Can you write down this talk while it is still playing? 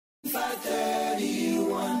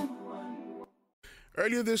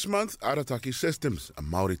Earlier this month, Arataki Systems, a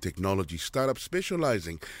Maori technology startup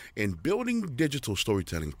specializing in building digital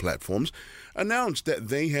storytelling platforms, announced that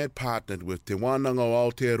they had partnered with Te Wānanga o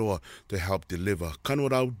Aotearoa to help deliver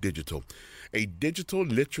Kanorau Digital, a digital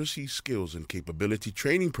literacy skills and capability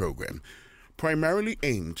training program primarily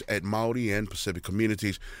aimed at Maori and Pacific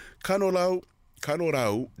communities. Kanorau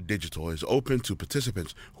Digital is open to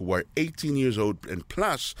participants who are 18 years old and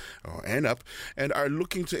plus and up and are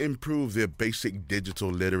looking to improve their basic digital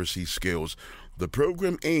literacy skills. The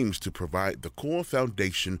program aims to provide the core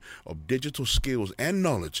foundation of digital skills and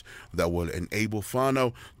knowledge that will enable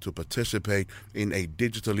whānau to participate in a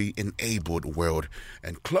digitally enabled world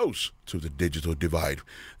and close to the digital divide.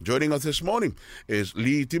 Joining us this morning is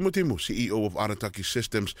Lee Timutimu, CEO of Arataki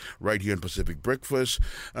Systems, right here in Pacific Breakfast.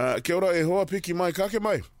 Kia ora e hoa piki mai, kake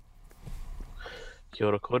mai. Kia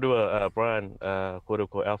ora korua, Brian, korua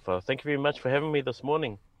ko Alpha. Thank you very much for having me this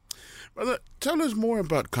morning. Brother, tell us more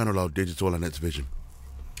about Kanorau Digital and its vision.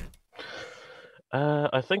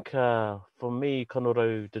 I think for me,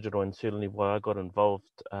 Kanorau Digital, and certainly why I got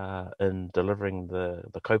involved in delivering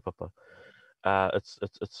the kaupapa,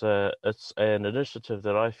 it's an initiative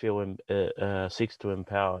that I feel seeks to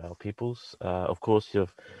empower our peoples. Of course,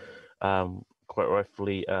 you've quite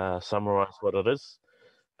rightfully summarised what it is.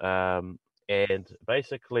 And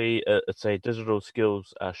basically, it's a digital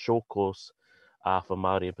skills short course for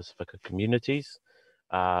Māori and Pacifica communities.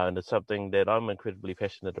 And it's something that I'm incredibly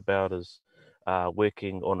passionate about, is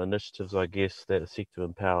working on initiatives, I guess, that seek to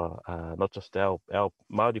empower not just our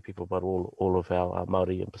Māori people, but all of our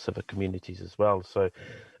Māori and Pacific communities as well. So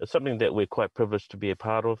it's something that we're quite privileged to be a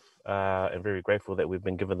part of, and very grateful that we've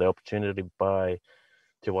been given the opportunity by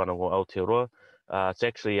Te Wānanga o Aotearoa. It's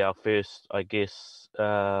actually our first, I guess,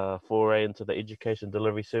 foray into the education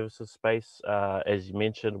delivery services space. As you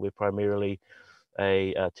mentioned, we're primarily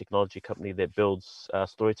a technology company that builds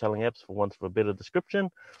storytelling apps, for want of a better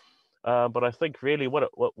description. But I think really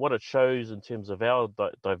what it shows in terms of our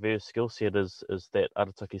diverse skill set is that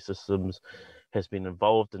Arataki Systems has been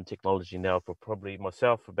involved in technology now for probably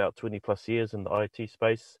myself about 20 plus years in the IT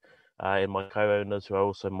space, and my co-owners, who are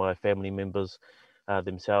also my family members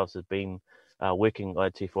themselves, have been working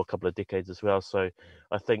IT for a couple of decades as well. So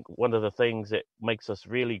I think one of the things that makes us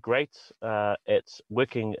really great at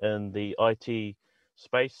working in the IT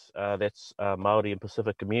space, that's Māori and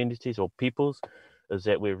Pacific communities or peoples, is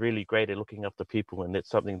that we're really great at looking after people. And that's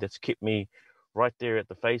something that's kept me right there at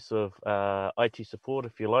the face of IT support,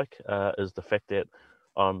 if you like, is the fact that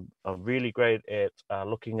I'm really great at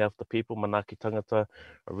looking after people, manaaki tangata.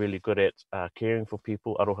 I'm really good at caring for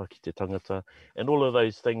people, aroha ki te tangata, and all of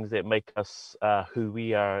those things that make us who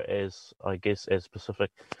we are as, I guess, as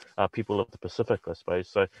Pacific people of the Pacific, I suppose.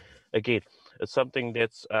 So again, it's something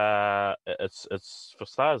that's it's for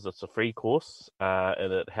starters, it's a free course,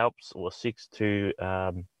 and it helps or seeks to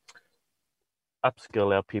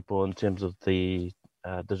upskill our people in terms of the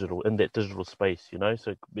digital space, you know.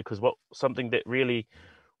 So because something that really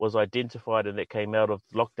was identified and that came out of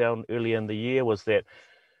lockdown earlier in the year was that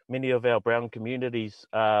many of our brown communities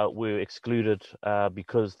were excluded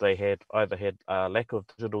because they had either had lack of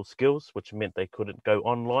digital skills, which meant they couldn't go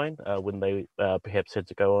online when they perhaps had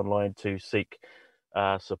to go online to seek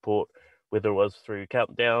support, whether it was through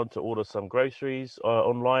Countdown to order some groceries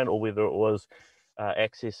online, or whether it was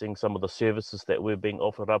accessing some of the services that were being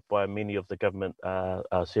offered up by many of the government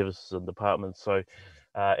services and departments. So,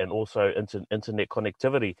 and also internet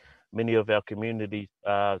connectivity. Many of our communities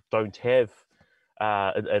don't have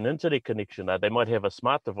an internet connection. They might have a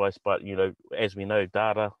smart device, but you know, as we know,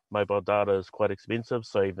 mobile data is quite expensive.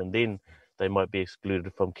 So even then, they might be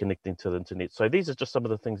excluded from connecting to the internet. So these are just some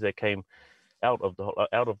of the things that came out of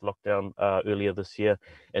lockdown earlier this year,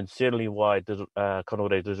 and certainly why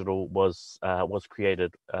Kanorau Digital was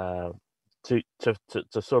created to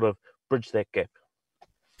sort of bridge that gap.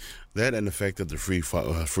 That and the fact that the free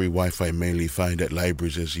Wi-Fi mainly find at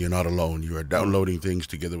libraries is you're not alone. You are downloading things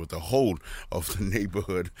together with the whole of the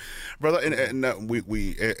neighborhood, brother. And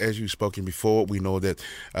we as you've spoken before, we know that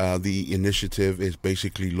the initiative is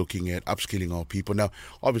basically looking at upskilling our people. Now,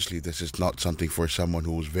 obviously, this is not something for someone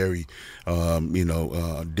who is very,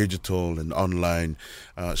 digital and online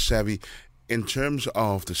savvy. In terms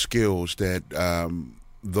of the skills that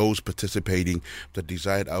those participating, the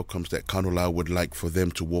desired outcomes that Kanorau would like for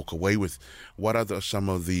them to walk away with, what are some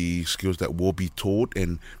of the skills that will be taught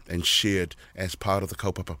and shared as part of the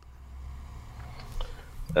kaupapa?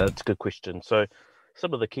 That's a good question. So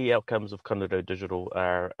some of the key outcomes of Kanorau Digital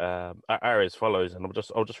are as follows, and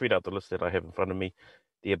I'll just read out the list that I have in front of me.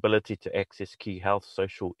 the ability to access key health,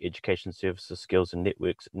 social, education services, skills, and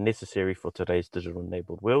networks necessary for today's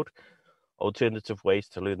digital-enabled world. Alternative ways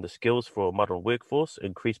to learn the skills for a modern workforce,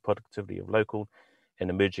 increase productivity of local and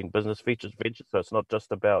emerging business ventures. So it's not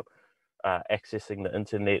just about accessing the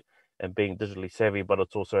internet and being digitally savvy, but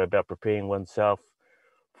it's also about preparing oneself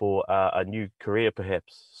for a new career,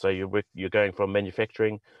 perhaps. So you're going from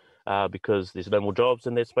manufacturing because there's no more jobs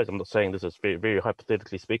in that space. I'm not saying this is very, very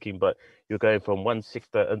hypothetically speaking, but you're going from one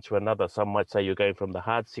sector into another. Some might say you're going from the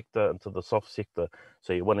hard sector into the soft sector.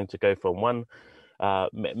 So you're wanting to go from one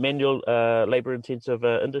manual labor-intensive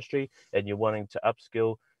industry, and you're wanting to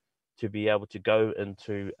upskill to be able to go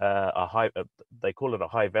into a high, they call it a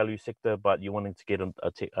high-value sector, but you're wanting to get an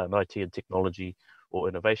IT and technology or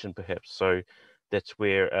innovation, perhaps. So that's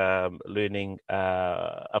where learning,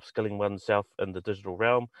 upskilling oneself in the digital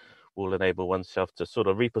realm will enable oneself to sort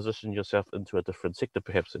of reposition yourself into a different sector,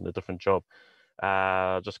 perhaps in a different job.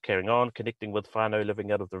 Just carrying on, connecting with whānau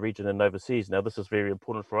living out of the region and overseas. Now, this is very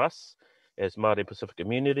important for us as Māori and Pacific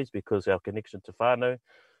communities because our connection to whānau,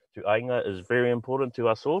 to ainga, is very important to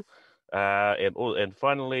us all. And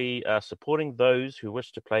finally, supporting those who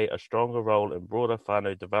wish to play a stronger role in broader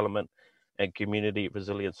whānau development and community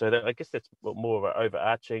resilience. So I guess that's more of an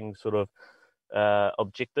overarching sort of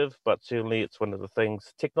objective, but certainly it's one of the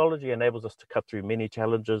things. Technology enables us to cut through many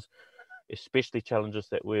challenges, especially challenges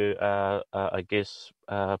that were, I guess,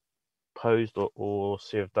 posed or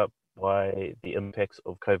served up by the impacts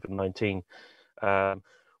of COVID-19.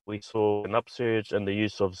 We saw an upsurge in the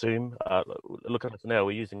use of Zoom. Look at us now,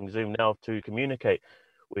 we're using Zoom now to communicate.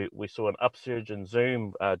 We saw an upsurge in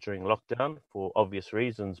Zoom during lockdown for obvious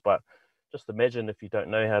reasons, but just imagine if you don't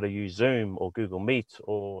know how to use Zoom or Google Meet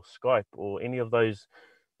or Skype or any of those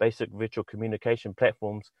basic virtual communication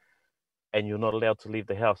platforms, and you're not allowed to leave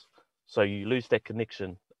the house. So you lose that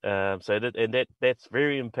connection. That's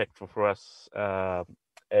very impactful for us as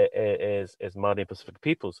Māori and Pacific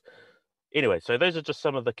peoples. Anyway, so those are just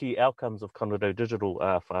some of the key outcomes of Kanorau Digital,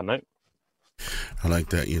 whānau. I like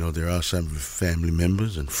that. There are some family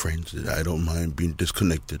members and friends that I don't mind being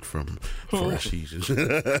disconnected from for a season.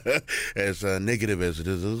 As negative as it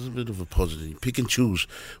is, there's a bit of a positive. Pick and choose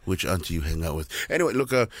which auntie you hang out with. Anyway,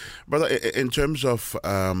 look, brother, in terms of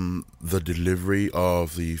the delivery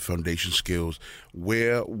of the foundation skills,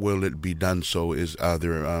 where will it be done? So is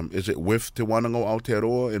it with Te Wānanga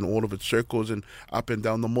Aotearoa in all of its circles and up and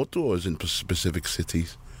down the motu, or is it in specific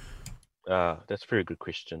cities? That's a very good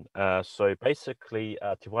question. So basically,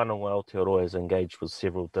 Te Wānanga Aotearoa is engaged with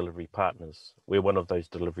several delivery partners. We're one of those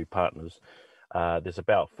delivery partners. There's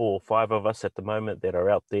about 4 or 5 of us at the moment that are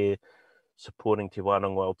out there supporting Te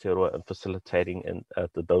Wānanga Aotearoa and facilitating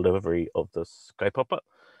the delivery of this kaupapa.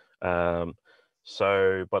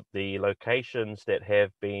 But the locations that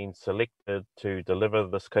have been selected to deliver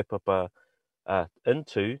this kaupapa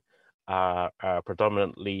into are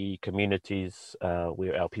predominantly communities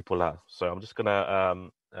where our people are. So I'm just going to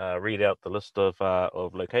read out the list of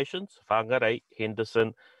locations. Whangarei,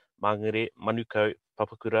 Henderson, Mangere, Manukau,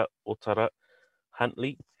 Papakura, Otara,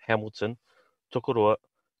 Huntly, Hamilton, Tokoroa,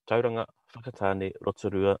 Tauranga, Whakatane,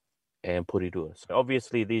 Rotorua, and Porirua. So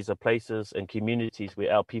obviously these are places and communities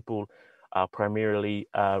where our people primarily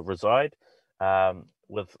reside.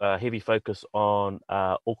 With a heavy focus on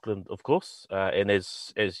Auckland, of course, and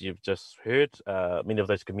as you've just heard, many of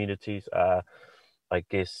those communities are, I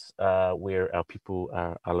guess, where our people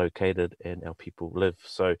are located and our people live.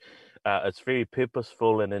 So it's very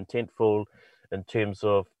purposeful and intentful in terms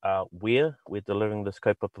of where we're delivering this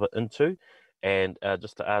kaupapa into. And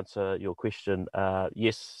just to answer your question,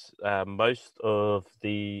 yes, most of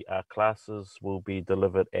the classes will be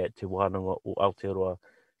delivered at Te Wānanga or Aotearoa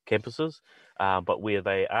campuses, but where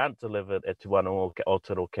they aren't delivered at Te Wānanga or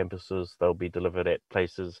Aotearoa campuses, they'll be delivered at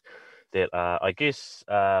places that are, I guess,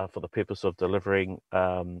 for the purpose of delivering,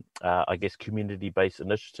 I guess, community-based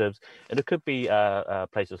initiatives. And it could be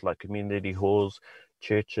places like community halls,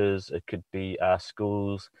 churches, it could be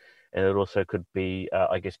schools, and it also could be,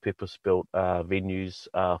 I guess, purpose-built venues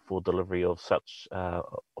for delivery of such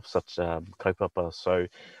kaupapa. So,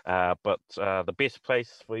 but the best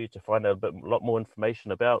place for you to find out a lot more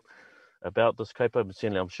information about this kaupapa,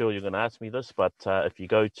 certainly I'm sure you're going to ask me this, but if you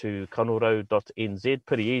go to kanorau.nz,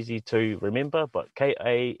 pretty easy to remember, but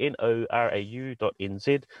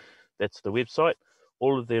kanorau.nz, that's the website.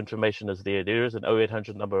 All of the information is there. There is an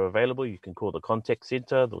 0800 number available. You can call the contact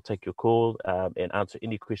centre. They'll take your call and answer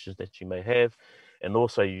any questions that you may have. And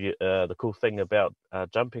also, the cool thing about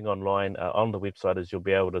jumping online on the website is you'll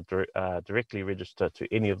be able to directly register to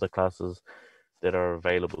any of the classes that are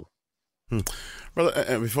available.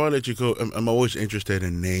 Brother, before I let you go, I'm always interested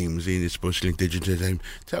in names, especially indigenous names.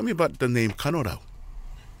 Tell me about the name Kanorau.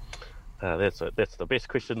 That's the best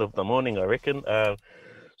question of the morning, I reckon.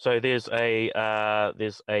 So there's a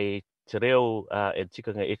te reo and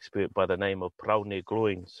tikanga expert by the name of Praone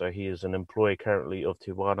Gloin. So he is an employee currently of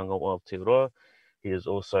Te Wānanga o Aotearoa. He is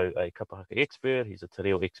also a kapahaka expert. He's a te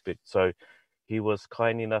reo expert. So he was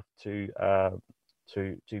kind enough to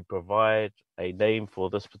provide a name for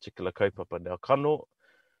this particular kaupapa. Now, kano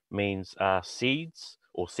means seeds,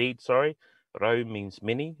 or seed, sorry. Rau means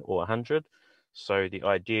many, or 100. So the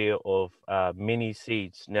idea of many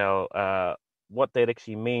seeds. Now, what that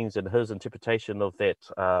actually means in his interpretation of that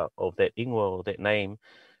ingoa, or that name,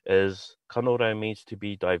 is kanorau means to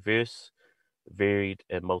be diverse, varied,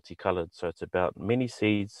 and multicolored. So it's about many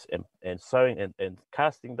seeds and sowing and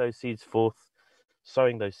casting those seeds forth,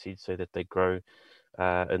 sowing those seeds so that they grow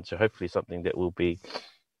into hopefully something that will be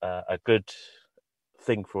a good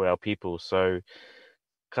thing for our people. So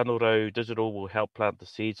Kanorau Digital will help plant the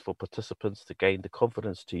seeds for participants to gain the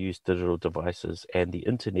confidence to use digital devices and the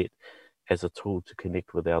internet as a tool to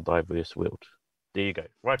connect with our diverse world. There you go,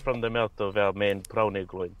 right from the mouth of our man Praone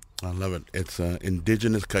Gloin. I love it. It's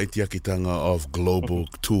indigenous kaitiakitanga of global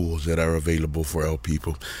tools that are available for our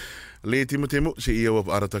people. Lea Timotemu, CEO of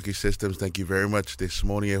Arataki Systems, thank you very much this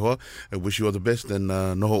morning. I wish you all the best and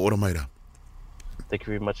noho ora maira. Thank you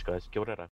very much, guys. Kia ora.